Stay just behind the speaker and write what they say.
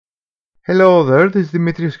Hello there, this is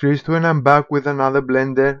Dimitris Christou and I'm back with another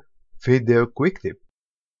Blender video quick tip.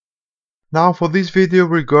 Now for this video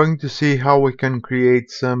we're going to see how we can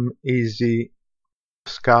create some easy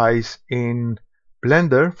skies in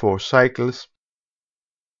Blender for cycles.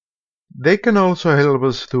 They can also help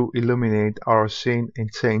us to illuminate our scene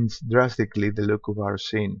and change drastically the look of our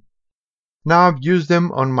scene. Now I've used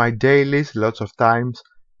them on my dailies lots of times,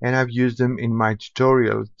 and I've used them in my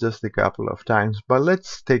tutorials just a couple of times, but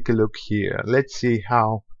let's take a look here. Let's see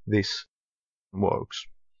how this works.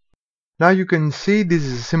 Now you can see this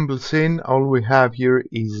is a simple scene. All we have here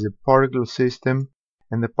is a particle system,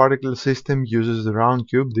 and the particle system uses the round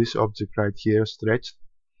cube, this object right here stretched.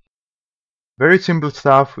 Very simple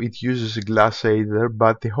stuff. It uses a glass shader,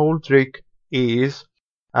 but the whole trick is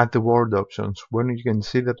at the world options, when you can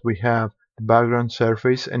see that we have background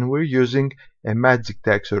surface and we're using a magic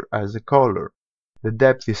texture as the color. The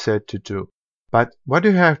depth is set to 2. But what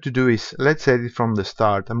you have to do is, let's set it from the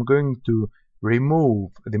start. I'm going to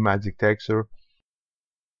remove the magic texture.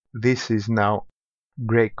 This is now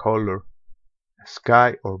gray color,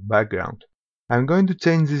 sky or background. I'm going to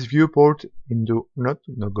change this viewport into, not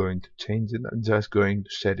going to change it, I'm just going to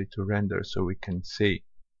set it to render so we can see.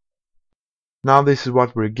 Now this is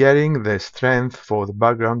what we're getting. The strength for the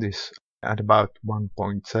background is at about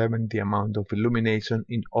 1.7, the amount of illumination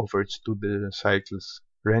it offers to the cycles,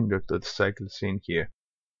 rendered to the cycle scene here.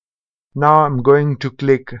 Now I'm going to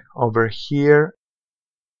click over here,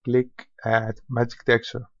 click at magic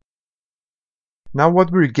texture. Now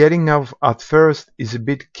what we're getting at first is a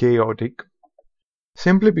bit chaotic,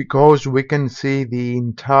 simply because we can see the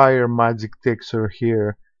entire magic texture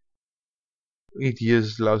here. It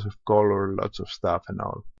uses lots of color, lots of stuff and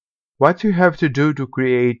all. What you have to do to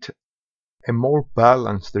create a more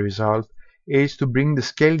balanced result is to bring the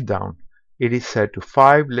scale down. It is set to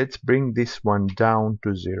 5. Let's bring this one down to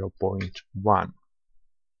 0.1.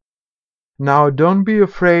 Now don't be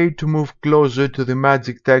afraid to move closer to the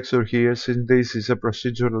magic texture here, since this is a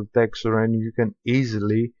procedural texture and you can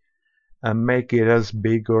easily make it as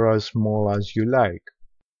big or as small as you like.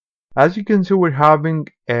 As you can see, we're having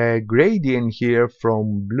a gradient here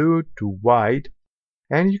from blue to white,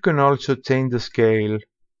 and you can also change the scale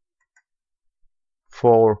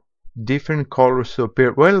for different colors to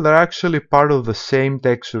appear. Well, they're actually part of the same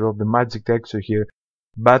texture of the magic texture here,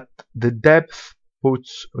 but the depth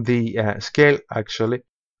puts the scale actually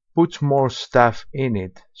puts more stuff in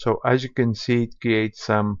it. So as you can see, it creates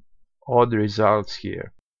some odd results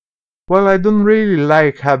here. Well, I don't really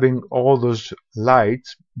like having all those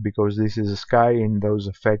lights because this is a sky and those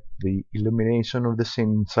affect the illumination of the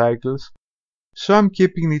scene in cycles. So I'm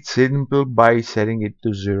keeping it simple by setting it to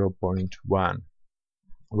 0.1.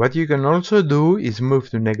 What you can also do is move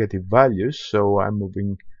to negative values, so I'm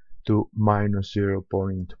moving to minus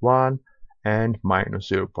 0.1 and minus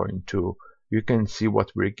 0.2. You can see what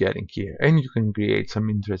we're getting here, and you can create some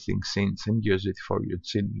interesting scenes and use it for your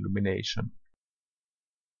scene illumination.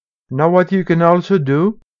 Now what you can also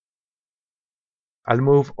do, I'll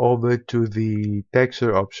move over to the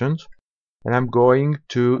texture options, and I'm going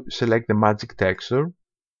to select the magic texture.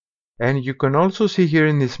 And you can also see here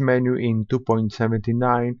in this menu in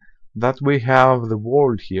 2.79 that we have the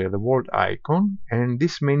world here, the world icon, and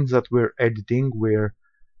this means that we're editing, we're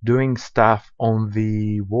doing stuff on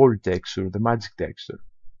the world texture, the magic texture.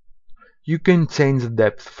 You can change the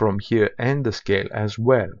depth from here and the scale as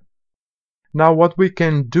well. Now what we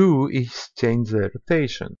can do is change the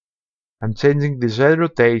rotation. I'm changing the Z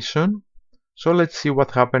rotation, so let's see what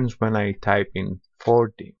happens when I type in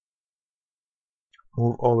 40.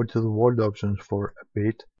 Move over to the world options for a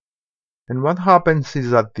bit, and what happens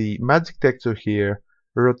is that the magic texture here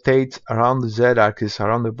rotates around the Z-axis,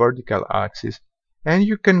 around the vertical axis, and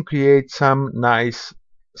you can create some nice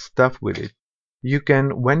stuff with it. You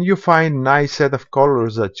can, when you find a nice set of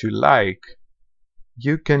colors that you like,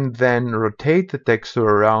 you can then rotate the texture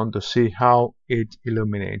around to see how it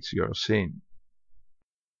illuminates your scene.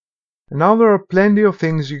 Now there are plenty of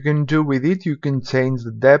things you can do with it. You can change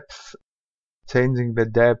the depth. Changing the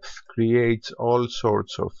depth creates all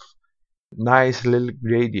sorts of nice little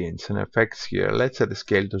gradients and effects here. Let's set the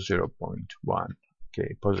scale to 0.1.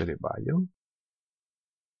 Okay, positive value.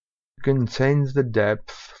 You can change the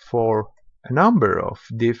depth for a number of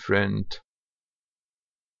different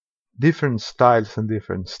styles and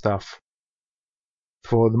different stuff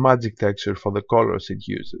for the magic texture, for the colors it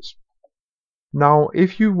uses. Now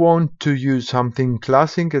if you want to use something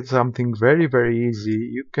classic and something very easy,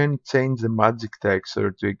 you can change the magic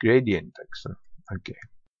texture to a gradient texture. Okay.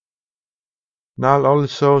 Now I'll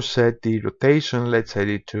also set the rotation, let's set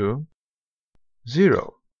it to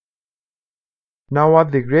 0. Now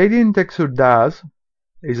what the gradient texture does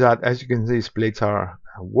is that, as you can see, splits our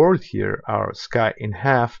world here, our sky, in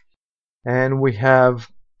half, and we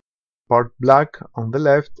have part black on the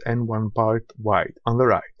left and one part white on the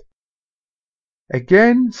right.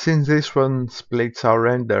 Again, since this one splits our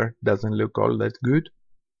render, doesn't look all that good,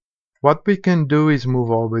 what we can do is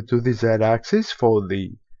move over to the z-axis for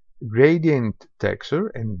the gradient texture,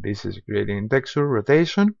 and this is gradient texture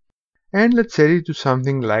rotation, and let's set it to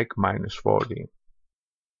something like -40.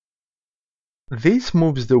 This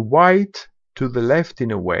moves the white to the left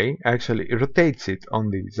in a way, actually it rotates it on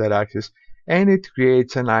the z-axis, and it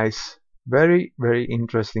creates a nice, very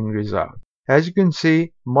interesting result. As you can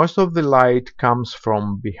see, most of the light comes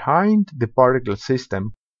from behind the particle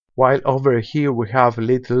system, while over here we have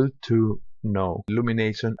little to no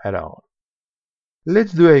illumination at all.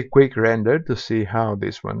 Let's do a quick render to see how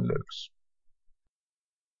this one looks.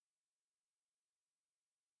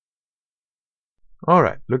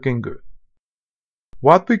 Alright, looking good.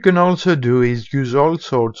 What we can also do is use all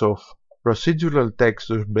sorts of procedural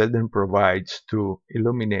textures Blender provides to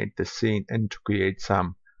illuminate the scene and to create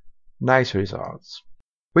some nice results.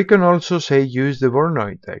 We can also say use the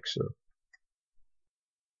Voronoi texture.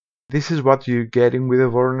 This is what you're getting with the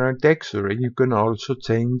Voronoi texture, and you can also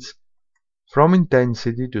change from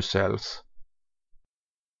intensity to cells.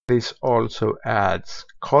 This also adds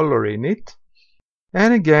color in it.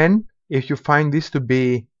 And again, if you find this to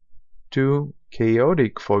be too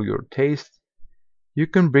chaotic for your taste, you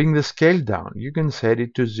can bring the scale down. You can set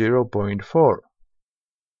it to 0.4.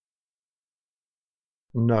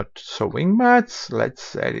 Not showing much, let's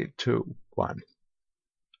set it to 1.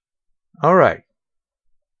 Alright,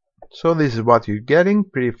 so this is what you're getting,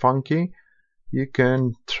 pretty funky. You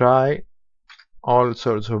can try all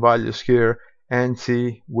sorts of values here and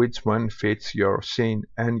see which one fits your scene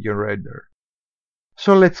and your render.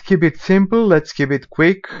 So let's keep it simple, let's keep it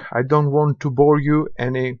quick. I don't want to bore you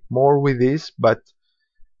any more with this, but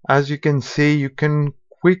as you can see, you can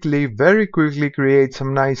very quickly create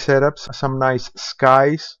some nice setups, some nice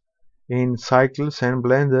skies in Cycles and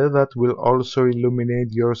Blender that will also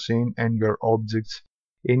illuminate your scene and your objects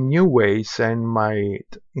in new ways and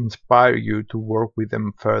might inspire you to work with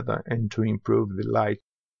them further and to improve the light,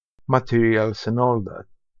 materials and all that.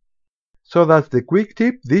 So that's the quick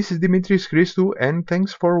tip. This is Dimitris Christou and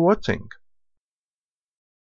thanks for watching.